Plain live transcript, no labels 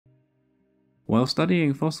While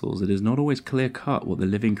studying fossils, it is not always clear-cut what the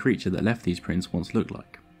living creature that left these prints once looked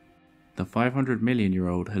like. The 500 million year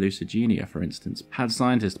old Hallucigenia, for instance, had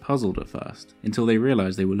scientists puzzled at first, until they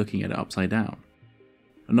realised they were looking at it upside down.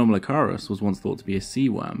 Anomalocaris was once thought to be a sea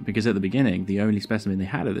worm because at the beginning the only specimen they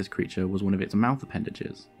had of this creature was one of its mouth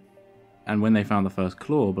appendages. And when they found the first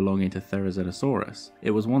claw belonging to Therizinosaurus,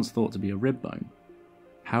 it was once thought to be a rib bone.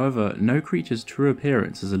 However, no creature's true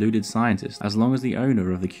appearance has eluded scientists as long as the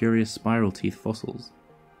owner of the curious spiral teeth fossils,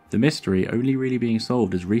 the mystery only really being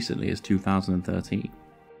solved as recently as 2013.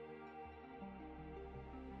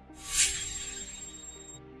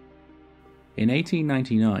 In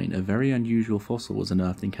 1899, a very unusual fossil was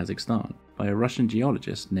unearthed in Kazakhstan by a Russian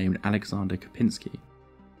geologist named Alexander Kopinski.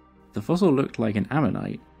 The fossil looked like an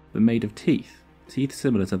ammonite, but made of teeth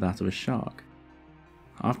similar to that of a shark.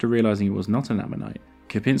 After realizing it was not an ammonite,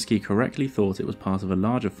 Kopinski correctly thought it was part of a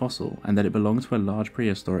larger fossil and that it belonged to a large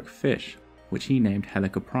prehistoric fish, which he named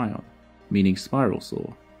Helicoprion, meaning spiral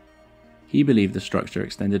saw. He believed the structure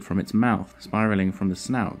extended from its mouth, spiraling from the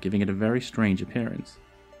snout, giving it a very strange appearance.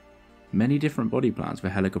 Many different body plans for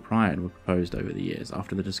Helicoprion were proposed over the years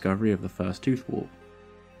after the discovery of the first tooth wall.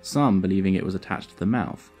 Some believing it was attached to the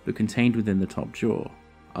mouth, but contained within the top jaw.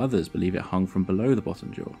 Others believe it hung from below the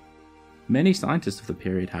bottom jaw. Many scientists of the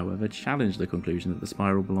period, however, challenged the conclusion that the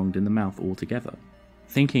spiral belonged in the mouth altogether,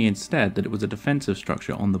 thinking instead that it was a defensive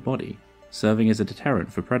structure on the body, serving as a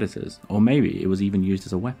deterrent for predators, or maybe it was even used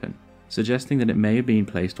as a weapon, suggesting that it may have been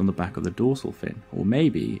placed on the back of the dorsal fin, or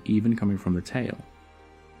maybe even coming from the tail.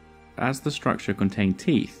 As the structure contained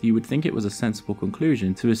teeth, you would think it was a sensible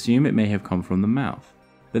conclusion to assume it may have come from the mouth.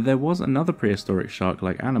 But there was another prehistoric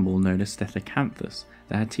shark-like animal known as Stethecanthus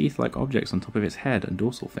that had teeth-like objects on top of its head and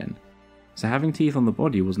dorsal fin. So having teeth on the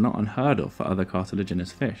body was not unheard of for other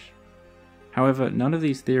cartilaginous fish. However, none of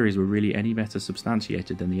these theories were really any better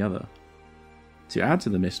substantiated than the other. To add to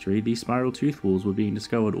the mystery, these spiral tooth walls were being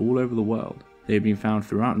discovered all over the world. They had been found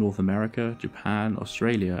throughout North America, Japan,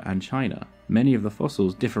 Australia, and China, many of the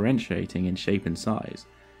fossils differentiating in shape and size,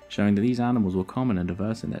 showing that these animals were common and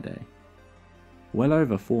diverse in their day. Well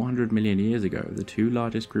over 400 million years ago, the two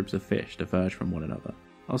largest groups of fish diverged from one another,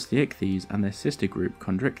 Osteichthyes and their sister group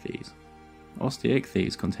Chondrichthyes.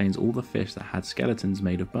 Osteichthyes contains all the fish that had skeletons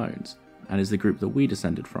made of bones, and is the group that we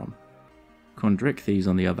descended from. Chondrichthyes,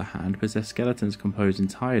 on the other hand, possess skeletons composed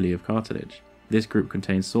entirely of cartilage. This group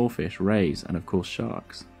contains sawfish, rays, and of course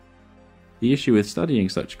sharks. The issue with studying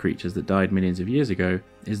such creatures that died millions of years ago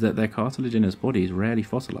is that their cartilaginous bodies rarely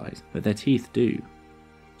fossilize, but their teeth do.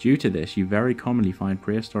 Due to this, you very commonly find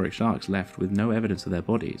prehistoric sharks left with no evidence of their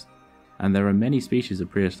bodies, and there are many species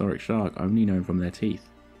of prehistoric shark only known from their teeth.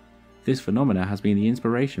 This phenomena has been the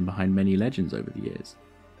inspiration behind many legends over the years,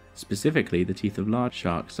 specifically the teeth of large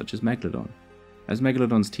sharks such as Megalodon. As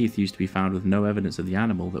Megalodon's teeth used to be found with no evidence of the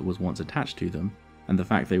animal that was once attached to them, and the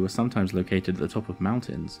fact they were sometimes located at the top of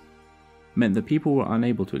mountains, meant that people were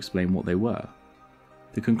unable to explain what they were.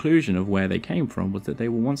 The conclusion of where they came from was that they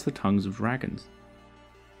were once the tongues of dragons.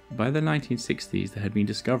 By the 1960s, there had been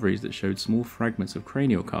discoveries that showed small fragments of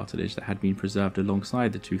cranial cartilage that had been preserved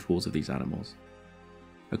alongside the tooth walls of these animals.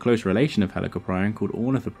 A close relation of Helicoprion called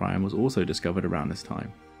Ornithoprion was also discovered around this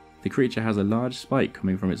time. The creature has a large spike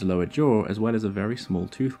coming from its lower jaw as well as a very small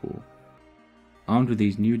tooth wall. Armed with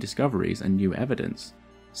these new discoveries and new evidence,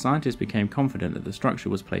 scientists became confident that the structure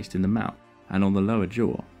was placed in the mouth and on the lower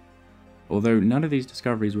jaw. Although none of these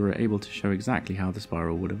discoveries were able to show exactly how the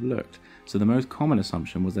spiral would have looked, so the most common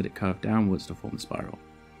assumption was that it curved downwards to form the spiral,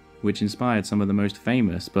 which inspired some of the most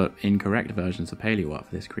famous but incorrect versions of paleo art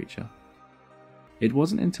for this creature. It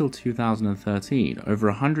wasn't until 2013, over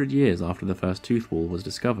 100 years after the first tooth wall was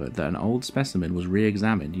discovered, that an old specimen was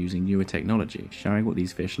re-examined using newer technology, showing what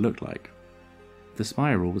these fish looked like. The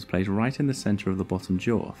spiral was placed right in the centre of the bottom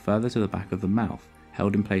jaw, further to the back of the mouth,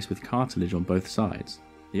 held in place with cartilage on both sides,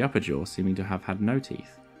 the upper jaw seeming to have had no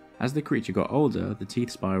teeth. As the creature got older, the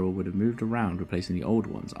teeth spiral would have moved around, replacing the old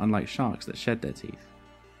ones, unlike sharks that shed their teeth.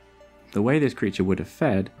 The way this creature would have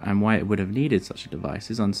fed, and why it would have needed such a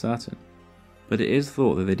device, is uncertain. But it is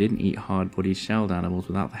thought that they didn't eat hard-bodied shelled animals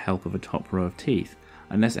without the help of a top row of teeth,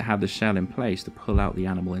 unless it had the shell in place to pull out the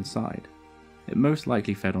animal inside. It most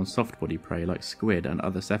likely fed on soft-bodied prey like squid and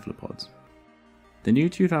other cephalopods. The new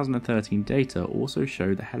 2013 data also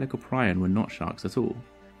showed that Helicoprion were not sharks at all.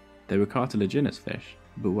 They were cartilaginous fish,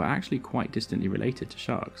 but were actually quite distantly related to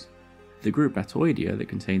sharks. The group Batoidea, that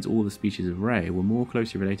contains all the species of ray, were more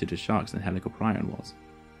closely related to sharks than Helicoprion was.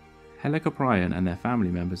 Helicoprion and their family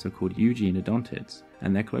members are called eugenodontids,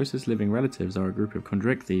 and their closest living relatives are a group of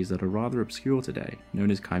chondrichthyes that are rather obscure today, known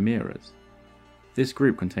as chimeras. This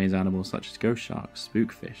group contains animals such as ghost sharks,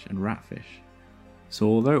 spookfish, and ratfish, So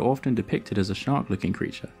although often depicted as a shark-looking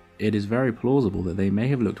creature, it is very plausible that they may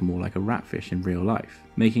have looked more like a ratfish in real life,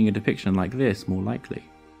 making a depiction like this more likely.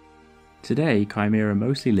 Today, chimera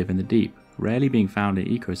mostly live in the deep, rarely being found in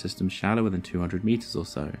ecosystems shallower than 200 meters or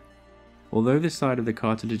so. Although this side of the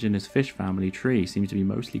cartilaginous fish family tree seems to be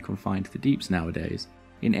mostly confined to the deeps nowadays,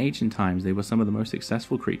 in ancient times they were some of the most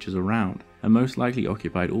successful creatures around, and most likely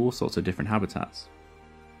occupied all sorts of different habitats.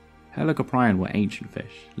 Helicoprion were ancient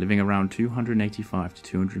fish, living around 285 to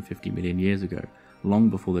 250 million years ago, long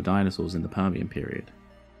before the dinosaurs in the Permian period.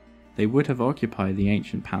 They would have occupied the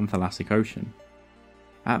ancient Panthalassic Ocean.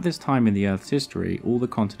 At this time in the Earth's history, all the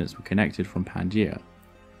continents were connected from Pangaea.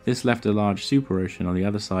 This left a large superocean on the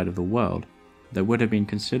other side of the world that would have been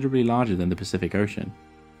considerably larger than the Pacific Ocean.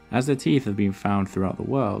 As their teeth have been found throughout the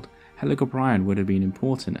world, Helicoprion would have been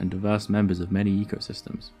important and diverse members of many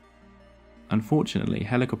ecosystems. Unfortunately,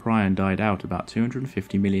 Helicoprion died out about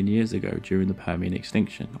 250 million years ago during the Permian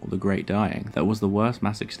extinction, or the Great Dying, that was the worst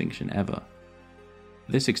mass extinction ever.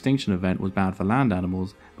 This extinction event was bad for land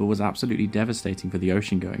animals, but was absolutely devastating for the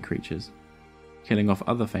ocean-going creatures, killing off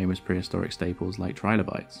other famous prehistoric staples like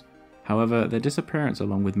trilobites. However, their disappearance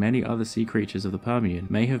along with many other sea creatures of the Permian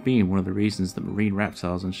may have been one of the reasons that marine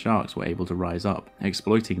reptiles and sharks were able to rise up,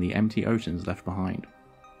 exploiting the empty oceans left behind.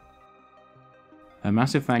 A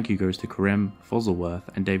massive thank you goes to Karim, Fossilworth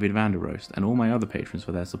and David Vanderost and all my other patrons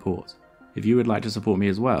for their support. If you would like to support me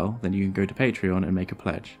as well, then you can go to Patreon and make a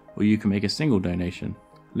pledge, or you can make a single donation.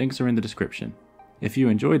 Links are in the description. If you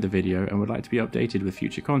enjoyed the video and would like to be updated with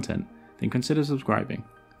future content, then consider subscribing.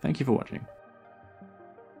 Thank you for watching.